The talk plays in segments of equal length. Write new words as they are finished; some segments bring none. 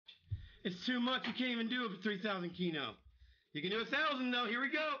It's too much. You can't even do a 3,000 keno. You can do 1,000 though. Here we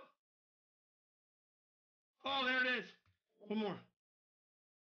go. Oh, there it is. One more.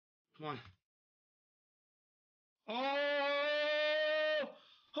 Come on. Oh,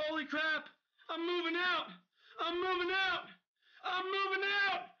 holy crap. I'm moving out. I'm moving out. I'm moving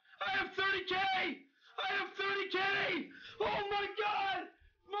out. I have 30K. I have 30K. Oh my God.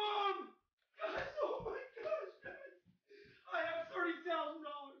 Mom. Guys, oh my gosh, guys. I have $30,000.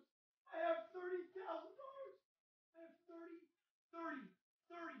 I have $30,000. I have $30,000.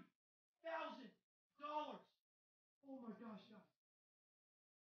 Oh my gosh, guys.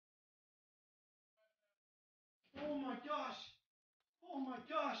 Oh my gosh. Oh my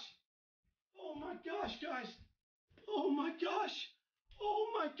gosh. Oh my gosh, guys. Oh my gosh. Oh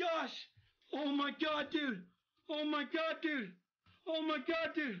my gosh. Oh my God, dude. Oh my God, dude. Oh my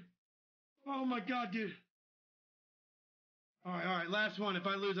God, dude. Oh my God, dude. All right, last one. If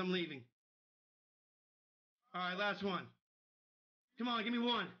I lose, I'm leaving. All right, last one. Come on, give me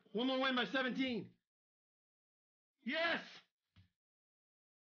one. One more win by 17. Yes!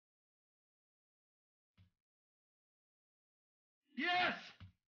 Yes!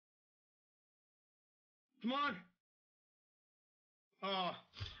 Come on. Oh,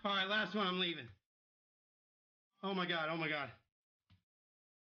 all right, last one. I'm leaving. Oh my God, oh my God.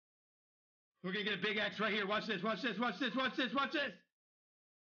 We're gonna get a big X right here. Watch this, watch this, watch this, watch this, watch this.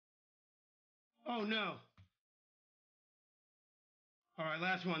 Oh no. All right,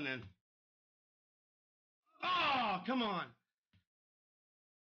 last one then. Oh, come on.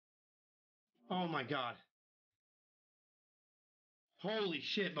 Oh my God. Holy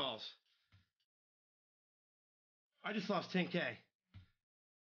shit balls. I just lost 10K.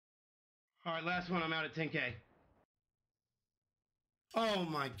 All right, last one. I'm out at 10K. Oh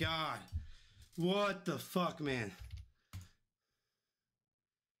my God. What the fuck, man?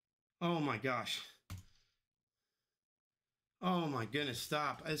 Oh my gosh. Oh my goodness,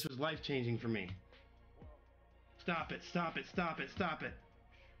 stop. This was life-changing for me. Stop it, stop it, stop it, stop it.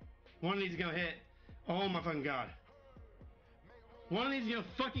 One of these is gonna hit. Oh my fucking God. One of these is gonna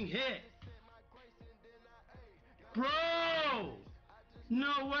fucking hit. Bro!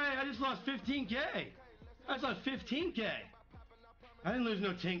 No way, I just lost 15K. I just lost 15K. I didn't lose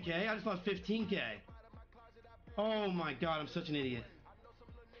no 10K, I just lost 15K. Oh my God, I'm such an idiot.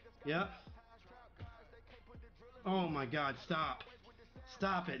 Yep. Oh my God, stop.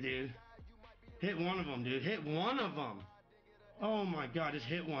 Stop it, dude. Hit one of them, dude. Hit one of them. Oh my God, just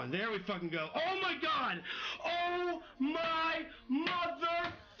hit one. There we fucking go. Oh my God! Oh my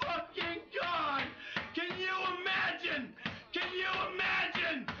motherfucking God! Can you imagine? Can you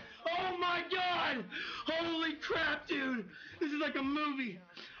imagine? Oh my God! Holy crap, dude! This is like a movie.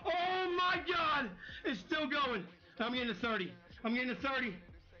 Oh my God! It's still going. I'm getting to 30. I'm getting to 30.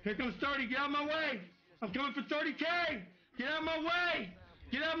 Here comes 30. Get out of my way. I'm coming for 30K. Get out of my way.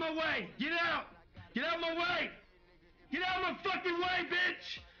 Get out of my way. Get out. Get out of my way. Get out of my fucking way,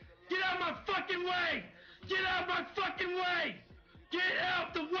 bitch! Get out of my fucking way! Get out of my fucking way! Get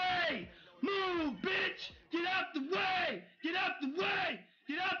out the way! Move, bitch! Get out the way! Get out the way!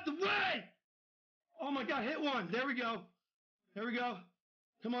 Get out the way! Oh my God, hit one. There we go. There we go.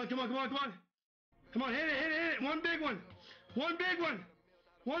 Come on, come on, come on, come on. Come on, hit it, hit it, hit it. One big one. One big one.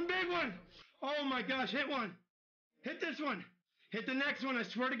 One big one. Oh my gosh, hit one. Hit this one. Hit the next one. I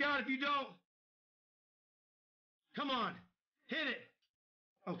swear to God, if you don't. Come on. Hit it.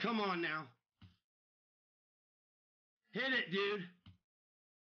 Oh, come on now. Hit it, dude.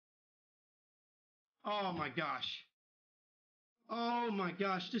 Oh my gosh. Oh my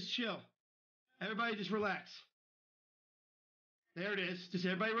gosh. Just chill. Everybody just relax. There it is. Just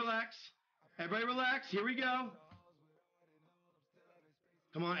everybody relax. Everybody relax. Here we go.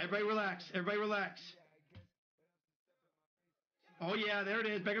 Come on, everybody relax. Everybody relax. Oh yeah, there it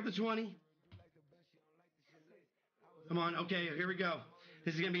is. Back up to 20. Come on. Okay, here we go.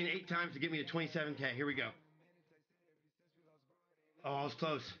 This is going to be an 8 times to get me to 27K. Here we go. Oh, I was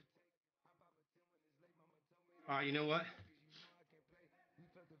close. All right, you know what?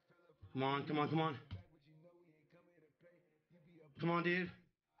 Come on, come on, come on. Come on, dude.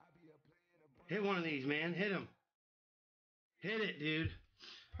 Hit one of these, man. Hit him. Hit it, dude.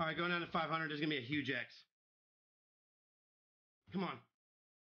 All right, going down to 500. There's going to be a huge X. Come on.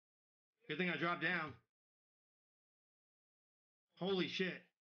 Good thing I dropped down. Holy shit.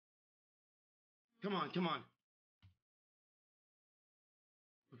 Come on, come on.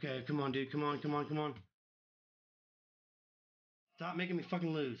 Okay, come on, dude. Come on, come on, come on. Stop making me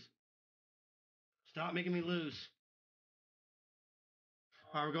fucking lose. Stop making me lose.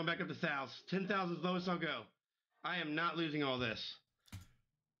 All right, we're going back up to 1,000. 10,000 is the lowest I'll go. I am not losing all this.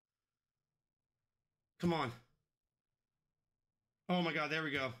 Come on. Oh my God, there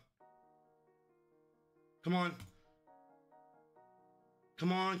we go. Come on.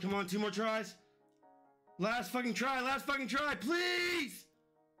 Come on, come on, 2 more tries. Last fucking try, please!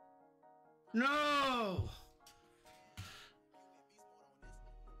 No!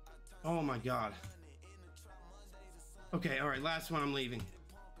 Oh my God. Okay, all right, last one, I'm leaving.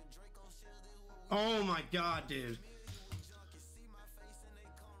 Oh my God, dude.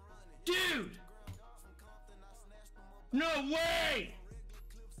 Dude! No way!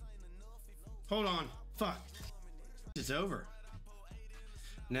 Hold on, fuck. It's over.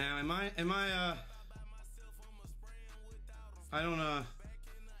 Now, I don't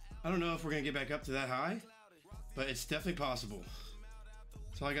know if we're gonna get back up to that high, but it's definitely possible.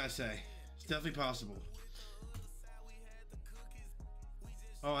 That's all I gotta say. It's definitely possible.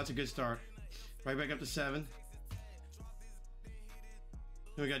 Oh, that's a good start. Right back up to 7.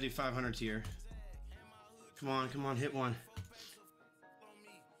 Then we gotta do 500s here. Come on, come on, hit one.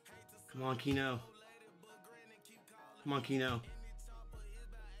 Come on, Kino. Come on, Kino.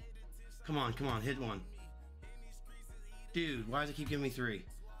 Come on, hit one. Dude, why does it keep giving me 3?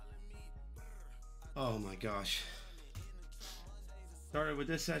 Oh my gosh. Started with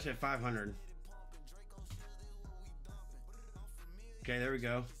this session at 500. Okay, there we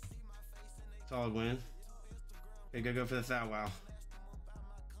go. Solid win. Okay, go for the thou wow.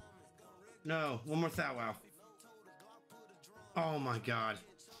 No, one more thou wow. Oh my God.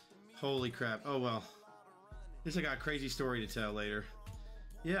 Holy crap. Oh well. This I got a crazy story to tell later.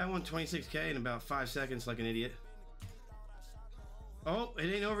 Yeah, I won 26K in about 5 seconds like an idiot. Oh,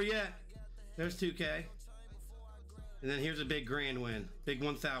 it ain't over yet. There's 2K. And then here's a big grand win. Big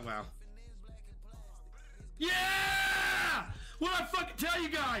one thou wow. Yeah! What I fucking tell you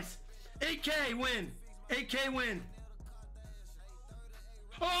guys? 8K win. 8K win.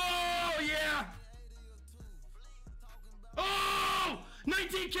 Oh, yeah! Oh!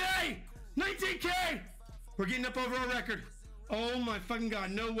 19K! 19K! We're getting up over our record. Oh my fucking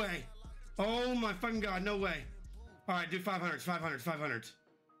God, no way. Oh my fucking God, no way. All right, do 500s, 500s, 500s.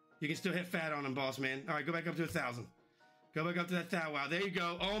 You can still hit fat on them, boss man. All right, go back up to 1,000. Go back up to that thou wow. There you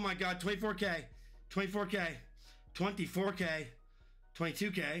go. Oh my God, 24K, 24K, 24K,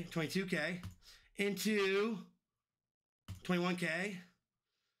 22K, 22K, into 21K,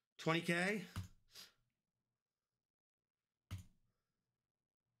 20K.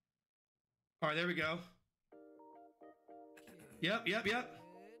 All right, there we go. Yep. There it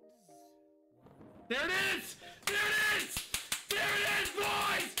is! There it is! There it is,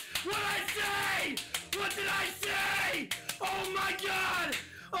 boys! What'd I say? What did I say? Oh my God!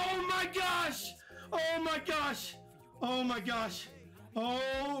 Oh my gosh! Oh my gosh! Oh my gosh!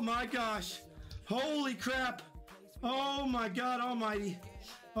 Oh my gosh! Holy crap! Oh my God almighty!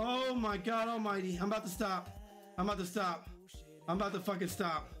 Oh my God almighty! I'm about to stop. I'm about to stop. I'm about to fucking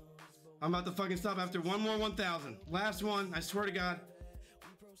stop. I'm about to fucking stop after one more 1,000. Last one, I swear to God.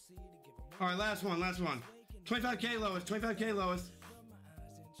 All right, last one. 25K lowest, 25K lowest.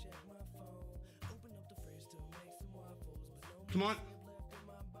 Come on.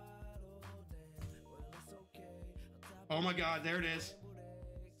 Oh my God, there it is.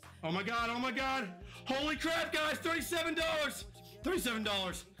 Oh my God, oh my God. Holy crap, guys, $37.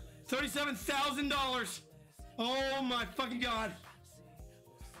 $37. $37,000. Oh my fucking God.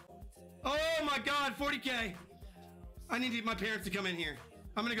 Oh my God, 40K. I need my parents to come in here.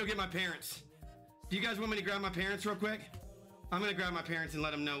 I'm gonna go get my parents. Do you guys want me to grab my parents real quick? I'm gonna grab my parents and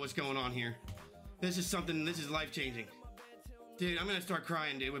let them know what's going on here. This is life-changing. Dude, I'm gonna start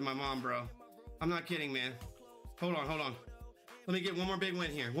crying, dude, with my mom, bro. I'm not kidding, man. Hold on. Let me get one more big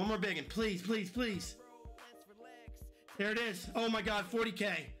win here. One more big one, please. There it is. Oh my God,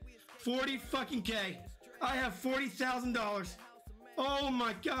 40K. 40 fucking K. I have $40,000. Oh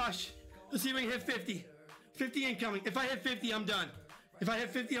my gosh. Let's see if we can hit 50. 50 incoming. If I hit 50, I'm done. If I hit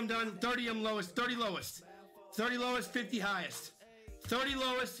 50, I'm done. 30, I'm lowest. 30 lowest. 30 lowest, 50 highest. 30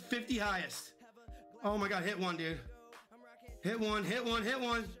 lowest, 50 highest. Oh my God, hit one, dude. Hit one.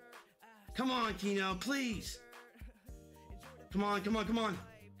 Come on, Kino, please. Come on.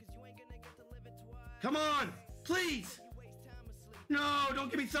 Come on, please. No,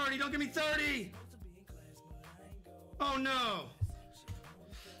 don't give me 30. Oh no.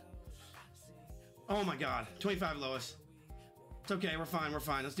 Oh my God, 25 lowest. It's okay, we're fine.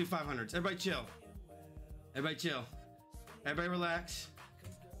 Let's do 500s. Everybody chill. Everybody relax.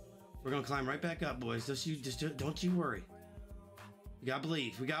 We're gonna climb right back up, boys. Don't you worry. We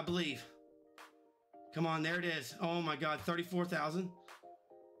gotta believe. Come on, there it is. Oh my God, 34,000.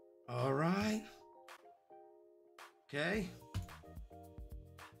 All right. Okay.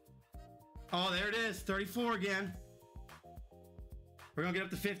 Oh, there it is. 34 again. We're gonna get up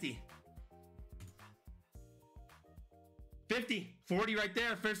to 50. 50. 40 right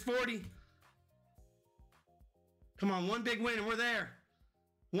there. First 40. Come on, one big win and we're there.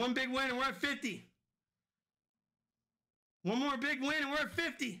 One big win and we're at 50. One more big win and we're at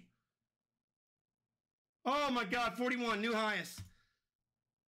 50. Oh my God, 41, new highest.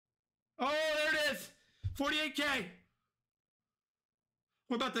 Oh, there it is. 48K.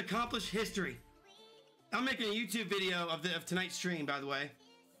 We're about to accomplish history. I'm making a YouTube video of tonight's stream, by the way.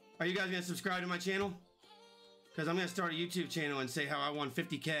 Are you guys gonna subscribe to my channel? Because I'm gonna start a YouTube channel and say how I won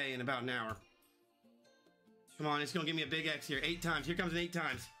 50K in about an hour. Come on, it's gonna give me a big X here. 8 times. Here comes an 8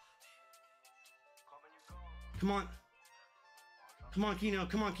 times. Come on. Come on, Kino.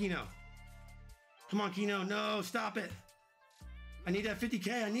 Come on, Kino. Come on, Kino. No, stop it. I need that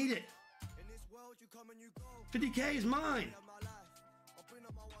 50K. I need it. 50K is mine.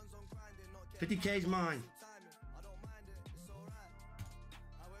 50K is mine.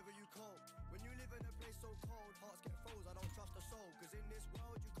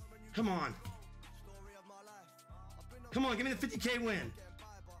 Come on. Come on, give me the 50K win.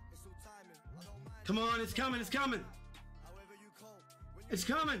 Come on, it's coming, it's coming. It's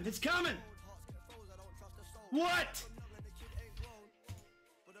coming, it's coming. What?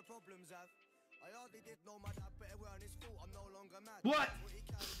 What?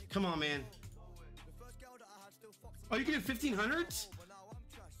 Come on, man. Oh, you can do 1500s?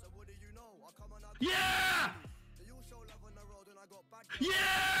 Yeah!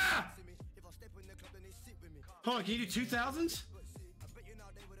 Yeah! Hold on, can you do 2000s?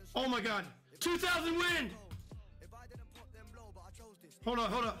 Oh my God, 2000 win! Hold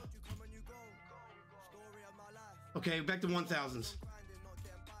on, hold on. Okay, back to 1000s.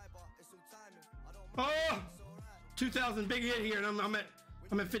 Oh! 2000, big hit here, and I'm at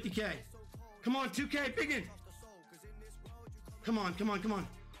 50K. Come on, 2K, big hit. Come on, come on, come on.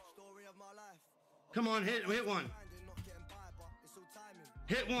 Come on, hit one.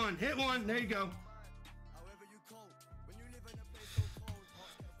 Hit one, hit one. There you go.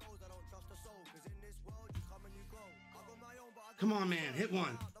 Come on, man, hit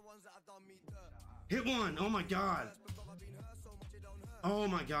one. Hit one. Oh my God. Oh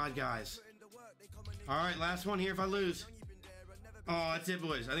my God, guys. All right, last one here if I lose. Oh, that's it,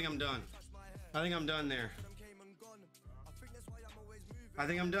 boys. I think I'm done. I think I'm done there. I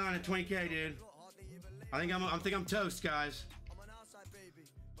think I'm done at 20K, dude. I think I'm toast, guys.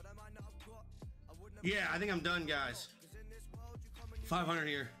 Yeah, I think I'm done, guys. 500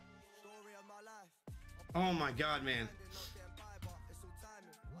 here. Oh my God, man.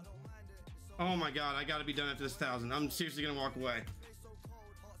 Oh my God, I gotta be done after this 1000. I'm seriously gonna walk away.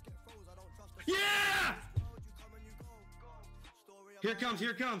 Yeah! Here it comes,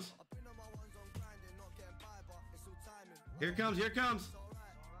 here it comes. Here it comes, here it comes.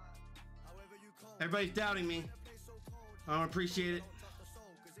 Everybody's doubting me. I don't appreciate it.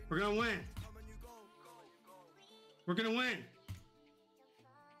 We're gonna win. We're gonna win.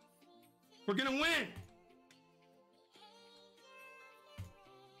 We're gonna win.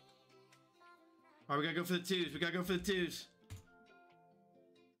 All right, we gotta go for the 2s. We gotta go for the 2s.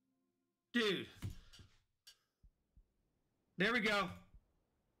 Dude. There we go.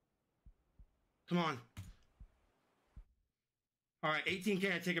 Come on. All right,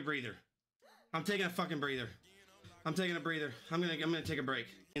 18K, I take a breather. I'm taking a fucking breather. I'm taking a breather. I'm gonna take a break.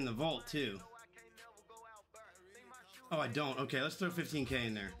 In the vault too. Oh, I don't. Okay, let's throw 15K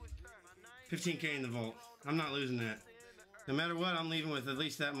in there. 15K in the vault. I'm not losing that. No matter what, I'm leaving with at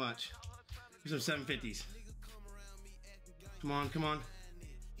least that much. Here's some 750s. Come on, come on.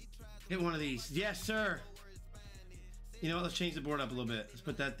 Hit one of these. Yes, sir. You know what? Let's change the board up a little bit. Let's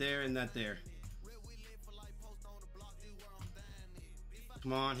put that there and that there.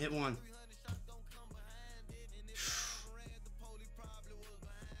 Come on, hit one.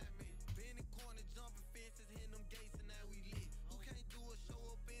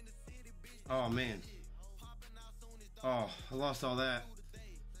 Oh, man. Oh, I lost all that.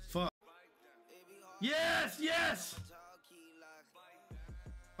 Fuck. Yes, yes!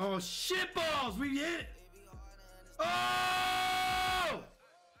 Oh, shitballs! We hit it! Oh!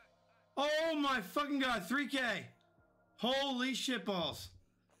 Oh my fucking God, 3K. Holy shitballs.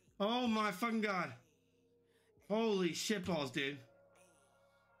 Oh my fucking God. Holy shitballs, dude.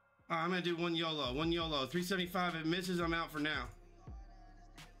 All right, I'm gonna do one YOLO, 375, if it misses, I'm out for now.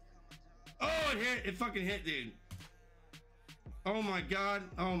 Oh, it hit, it fucking hit, dude. Oh my God,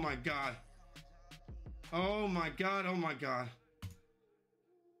 oh my God. Oh my God, oh my God.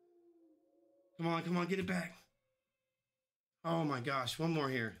 Come on, get it back. Oh my gosh, one more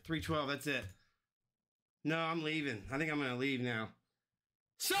here. 312, that's it. No, I'm leaving. I think I'm gonna leave now.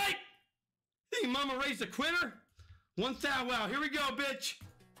 Psych! Think mama raised a quitter? 1,000, wow, here we go, bitch!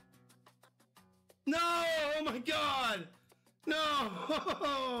 No, oh my God!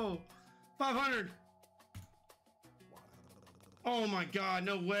 No! 500. Oh my God,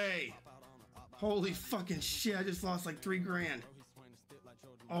 no way. Holy fucking shit, I just lost like 3 grand.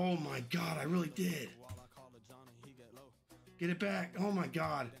 Oh my God, I really did. Get it back. Oh my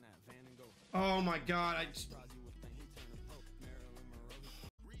God. Oh my God,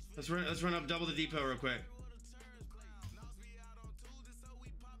 let's run up double the depot real quick.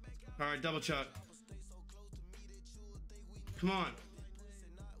 Alright, double chuck. Come on.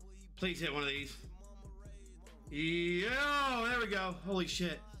 Please hit one of these. Yeah, there we go. Holy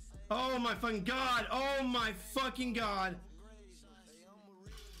shit. Oh my fucking God. Oh my fucking God.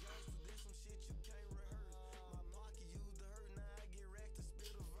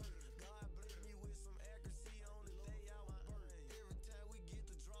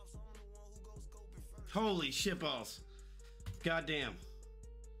 Holy shitballs. Goddamn.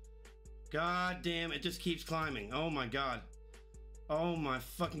 Goddamn, it just keeps climbing. Oh my God. Oh my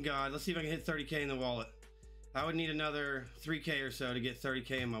fucking God. Let's see if I can hit 30K in the wallet. I would need another 3K or so to get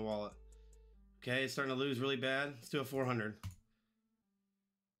 30K in my wallet. Okay, it's starting to lose really bad. Let's do a 400.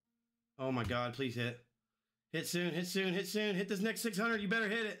 Oh my God, please hit. Hit soon, hit soon, hit soon. Hit this next 600. You better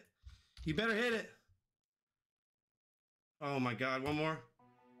hit it. You better hit it. Oh my God, one more.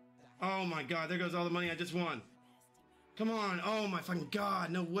 Oh my God, there goes all the money I just won. Come on. Oh my fucking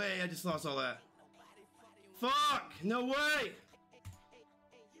God, no way. I just lost all that. Fuck, no way.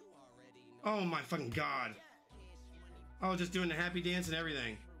 Oh my fucking God. I was just doing the happy dance and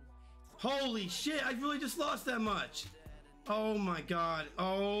everything. Holy shit, I really just lost that much. Oh my God.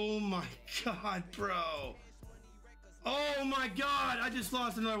 Oh my God, bro. Oh my God, I just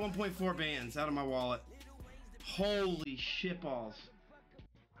lost another 1.4 bands out of my wallet. Holy shitballs.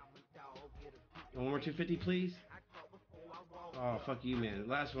 One more 250, please. Oh, fuck you, man.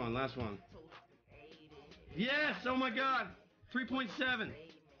 Last one, last one. Yes, oh my God. 3.7.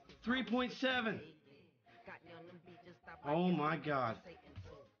 3.7. Oh my God.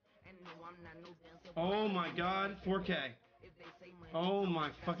 Oh my God. 4K. Oh my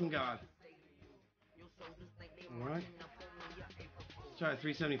fucking God. Alright. Let's try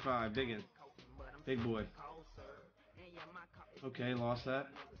 375. Big in. Big boy. Okay, lost that.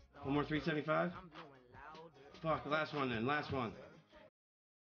 One more 375. Fuck, last one then. Last one.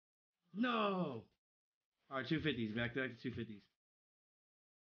 No. Alright, 250s. Back to 250s.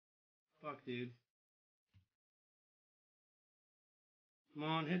 Fuck, dude. Come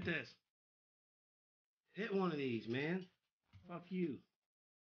on, hit this. Hit one of these, man. Fuck you.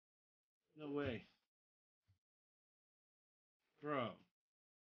 No way. Bro.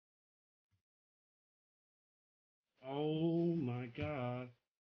 Oh my God.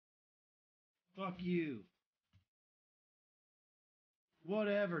 Fuck you.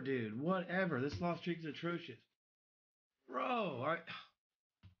 Whatever, dude. Whatever. This lost streak is atrocious. Bro, alright.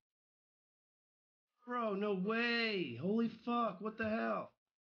 Bro, no way. Holy fuck. What the hell?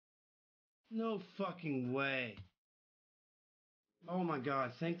 No fucking way. Oh my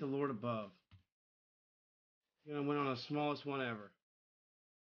God. Thank the Lord above. You're gonna win on the smallest one ever.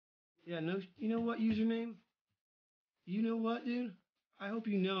 Yeah, no, you know what, username? You know what, dude? I hope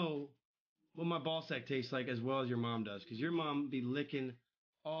you know what my ball sack tastes like as well as your mom does. Because your mom be licking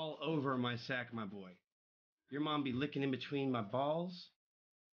all over my sack, my boy. Your mom be licking in between my balls.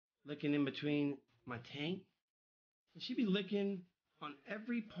 Licking in between my tank. And she be licking on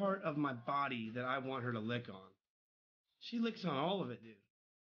every part of my body that I want her to lick on. She licks on all of it, dude.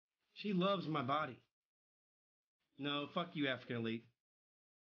 She loves my body. No, fuck you, African Elite.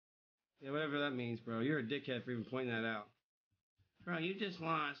 Yeah, whatever that means, bro. You're a dickhead for even pointing that out. Bro, you just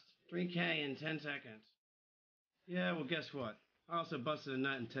lost 3K in 10 seconds. Yeah, well, guess what? I also busted a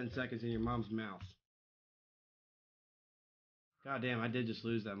nut in 10 seconds in your mom's mouth. God damn, I did just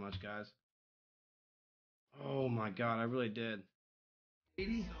lose that much, guys. Oh my God, I really did.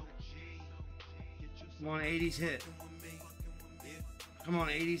 80? Come on, 80s hit. Come on,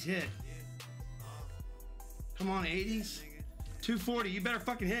 80s hit. Come on, 80s. 240, you better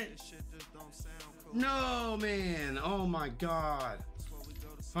fucking hit. No, man. Oh my God.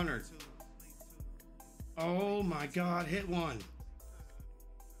 100. Oh my God, hit one.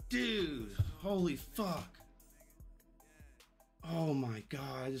 Dude, holy fuck. Oh my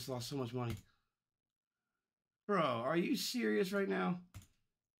God, I just lost so much money. Bro, are you serious right now?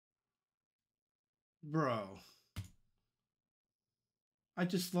 Bro. I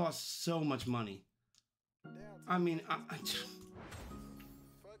just lost so much money. I mean,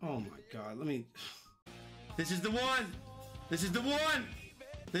 oh my God, let me, this is the one, this is the one,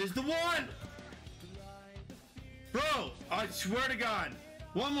 this is the one. Bro, I swear to God,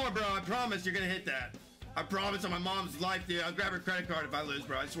 one more, bro, I promise you're gonna hit that. I promise on my mom's life, dude. I'll grab her credit card if I lose,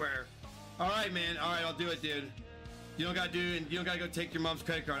 bro, I swear. All right, man, all right, I'll do it, dude. You don't gotta do it, you don't gotta go take your mom's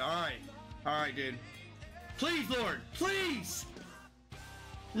credit card. All right, dude. Please, Lord, please.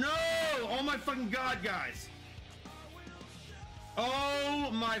 No, oh my fucking God, guys. Oh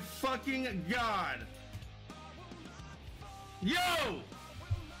my fucking God. Yo,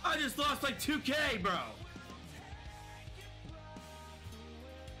 I just lost like 2K, bro.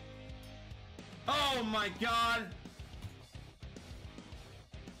 Oh my God.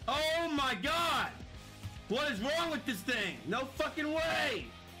 Oh my God. What is wrong with this thing? No fucking way.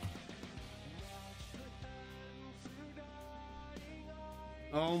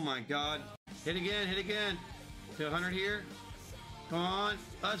 Oh my God. Hit again, hit again. To 100 here. Come on.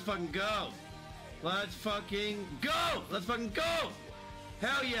 Let's fucking go. Let's fucking go. Let's fucking go.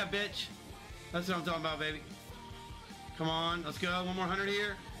 Hell yeah, bitch. That's what I'm talking about, baby. Come on. Let's go. One more 100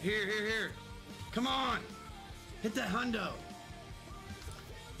 here. Here. Come on. Hit that hundo.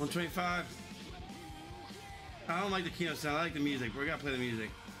 125. I don't like the keynote sound. I like the music. We gotta play the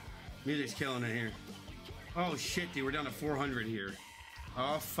music. Music's killing it here. Oh shit, dude. We're down to 400 here.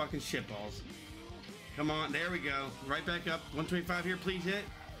 Oh fucking shitballs. Come on. There we go. Right back up. 125 here. Please hit.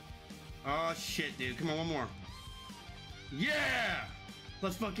 Oh shit, dude. Come on. One more. Yeah.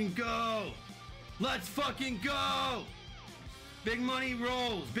 Let's fucking go. Let's fucking go. Big money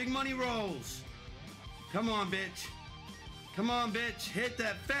rolls. Big money rolls. Come on, bitch. Come on, bitch. Hit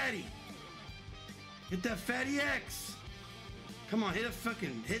that fatty. Hit that fatty X. Come on, hit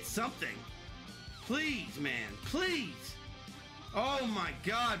something. Please, man. Please. Oh my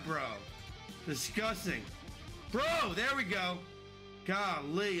God, bro. Disgusting. Bro, there we go.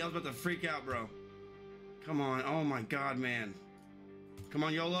 Golly, I was about to freak out, bro. Come on. Oh my God, man. Come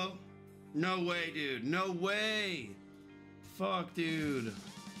on, YOLO. No way, dude. No way. Fuck, dude.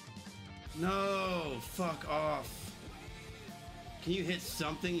 No. Fuck off. Can you hit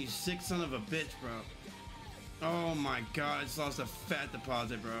something, you sick son of a bitch, bro? Oh my God, I just lost a fat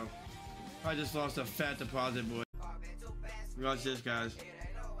deposit, bro. I just lost a fat deposit, boy. Watch this, guys.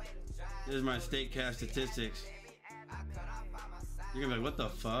 This is my state cash statistics. You're gonna be like, what the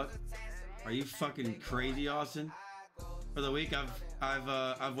fuck? Are you fucking crazy, Austin? For the week,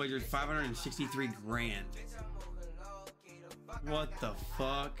 I've wagered 563 grand. What the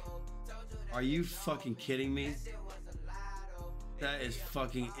fuck? Are you fucking kidding me? That is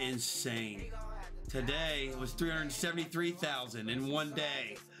fucking insane. Today was 373,000 in one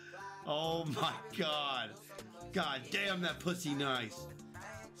day. Oh my God. God damn, that pussy nice.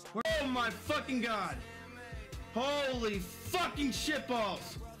 Oh my fucking God. Holy fucking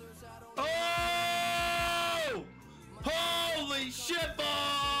shitballs. Oh! Holy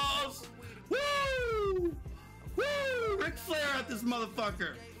shitballs! Woo! Woo! Ric Flair at this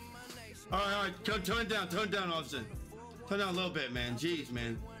motherfucker. Alright, tone it down, Austin. Tone down a little bit, man. Jeez,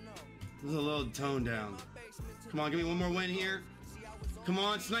 man. This is a little tone down. Come on, give me one more win here. Come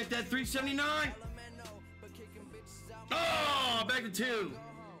on, snipe that 379. Oh, back to 2.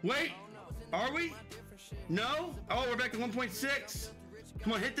 Wait, are we? No? Oh, we're back to 1.6.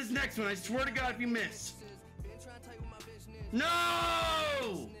 Come on, hit this next one. I swear to God if you miss.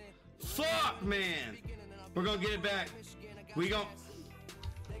 No! Fuck, man. We're gonna get it back. We're gonna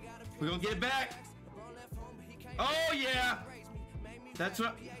get it back. Oh, yeah. That's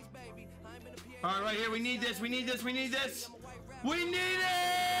what. All right, right here. We need this. We need this. We need this. We need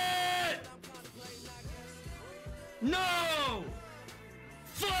it! No!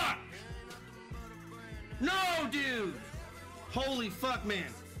 Fuck! No, dude! Holy fuck,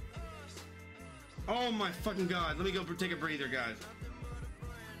 man. Oh my fucking God. Let me go take a breather, guys.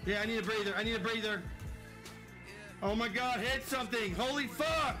 Yeah, I need a breather. I need a breather. Oh my God, hit something. Holy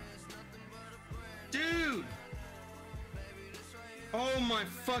fuck! Dude! Oh my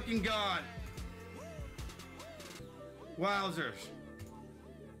fucking God. Wowzers.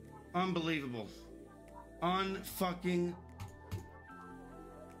 Unbelievable. Unfucking.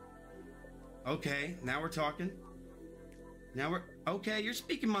 Okay, now we're talking. Now we're okay, you're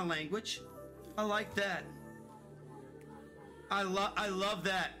speaking my language. I like that. I love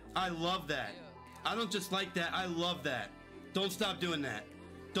that. I love that. I don't just like that, I love that. Don't stop doing that.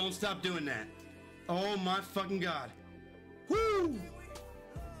 Don't stop doing that. Oh my fucking God. Woo!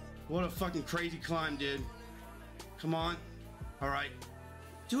 What a fucking crazy climb, dude. Come on. All right.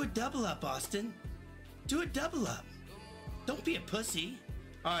 Do a double up, Austin. Do a double up. Don't be a pussy.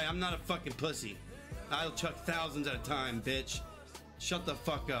 All right, I'm not a fucking pussy. I'll chuck thousands at a time, bitch. Shut the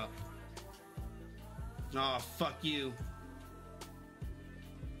fuck up. Oh, fuck you.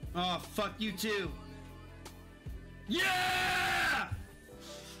 Oh, fuck you too. Yeah!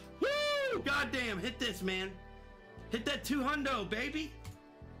 Woo! Goddamn, hit this, man. Hit that 200, baby.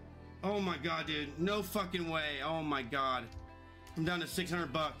 Oh my god, dude. No fucking way. Oh my god. I'm down to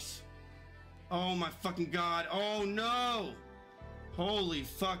 600 bucks. Oh my fucking god. Oh no! Holy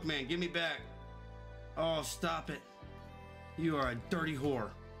fuck, man. Give me back. Oh, stop it. You are a dirty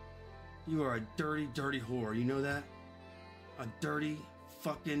whore. You are a dirty, dirty whore. You know that? A dirty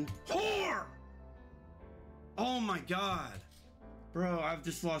fucking whore! Oh my god. Bro, I've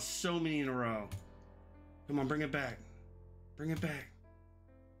just lost so many in a row. Come on, bring it back. Bring it back.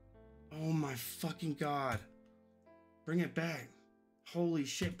 Oh my fucking god. Bring it back. Holy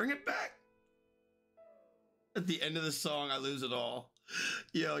shit, bring it back. At the end of the song, I lose it all.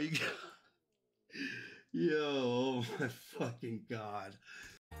 Yo, you yo, oh my fucking god.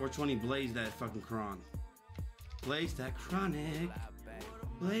 420 blaze that fucking cron. Blaze that chronic.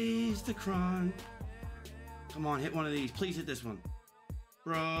 Blaze the cron. Come on, hit one of these. Please hit this one.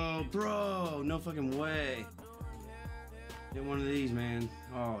 Bro, no fucking way. Hit one of these, man.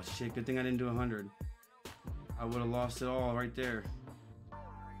 Oh shit, good thing I didn't do 100. I would have lost it all right there.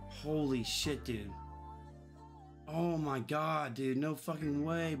 Holy shit, dude. Oh my god, dude. No fucking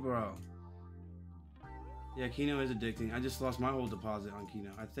way, bro. Yeah, Keno is addicting. I just lost my whole deposit on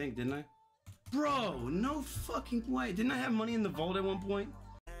Keno. I think, didn't I? Bro, no fucking way. Didn't I have money in the vault at one point?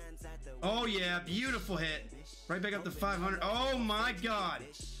 Oh yeah, beautiful hit. Right back up to 500. Oh my god.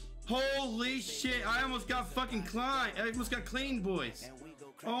 Holy shit. I almost got fucking clean. I almost got clean, boys.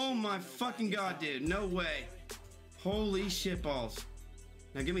 Oh my fucking god, dude. No way. Holy shit balls.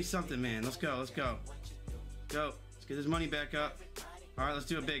 Now give me something, man. Let's go. Let's go. Go. Let's get this money back up. All right, let's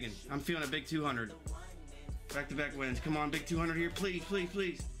do a big one. I'm feeling a big 200. Back-to-back wins. Come on, big 200 here. Please, please,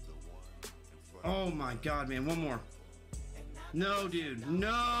 please. Oh my god, man. One more. No, dude.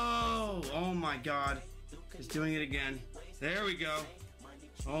 No. Oh my god. It's doing it again. There we go.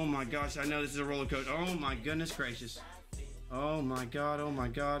 Oh my gosh. I know this is a roller coaster. Oh my goodness gracious. Oh my god. Oh my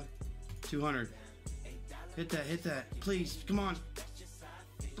god. 200. Hit that. Hit that. Please. Come on.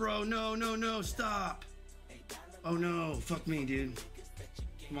 Bro, no, no, no. Stop. Oh no. Fuck me, dude.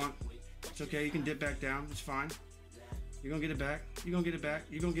 Come on. It's okay. You can dip back down. It's fine. You're gonna get it back. You're gonna get it back.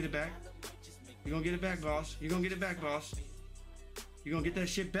 You're gonna get it back. You're gonna get it back, boss. You're gonna get it back, boss. You're gonna get that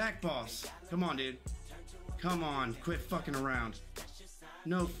shit back, boss. Come on, dude. Come on. Quit fucking around.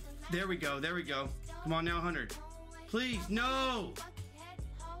 No. There we go. There we go. Come on now, 100. Please, no.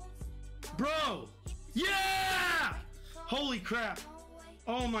 Bro. Yeah! Holy crap.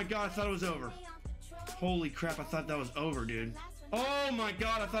 Oh my god, I thought it was over. Holy crap, I thought that was over, dude. Oh my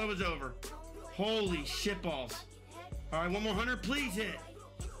god, I thought it was over. Holy shitballs. Alright, one more 100, please hit.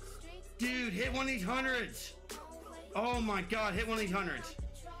 Dude, hit one of these hundreds. Oh my god, hit one of these hundreds.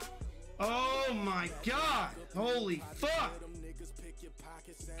 Oh my god. Holy fuck.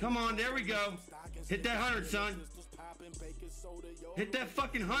 Come on, there we go. Hit that 100, son. Hit that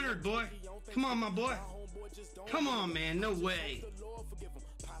fucking 100, boy. Come on, my boy. Come on, man. No way.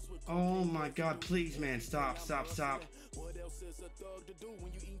 Oh my god, please, man. Stop, stop, stop.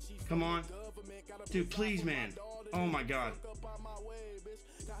 Come on. Dude, please, man. Oh my god.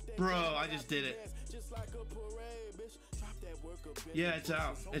 Bro, I just did it. Yeah, it's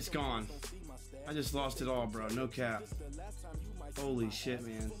out. It's gone. I just lost it all, bro. No cap. Holy shit,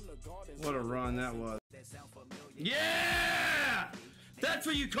 man. What a run that was. Yeah! That's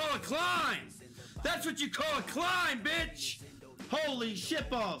what you call a climb! That's what you call a climb, bitch! Holy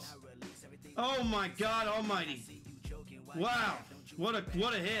shitballs! Oh my god almighty. Wow. What a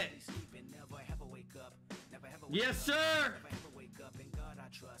hit. Yes, sir!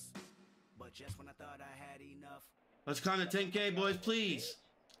 Let's climb the 10K, boys, please.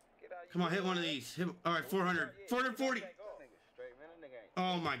 Come on, hit one of these. Hit, all right, 400. 440.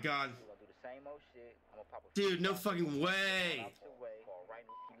 Oh my god. Dude, no fucking way.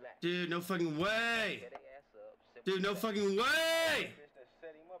 Dude, no fucking way. Dude, no fucking way.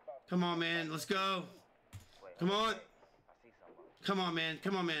 Come on, man. Let's go. Come on. Come on, man.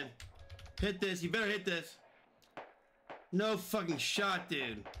 Come on, man. Hit this. You better hit this. No fucking shot,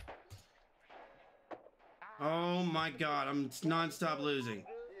 dude. Oh my god. I'm non-stop losing.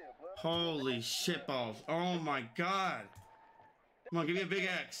 Holy shitballs. Oh my god. Come on, give me a big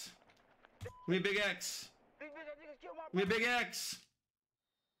X. Give me a big X. Give me a big X.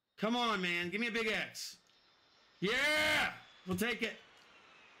 Come on, man. Give me a big X. Yeah! We'll take it.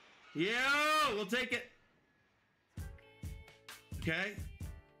 Yeah! We'll take it. Okay.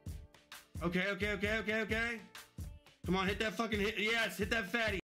 Okay. Come on, hit that fucking hit. Yes, hit that fatty.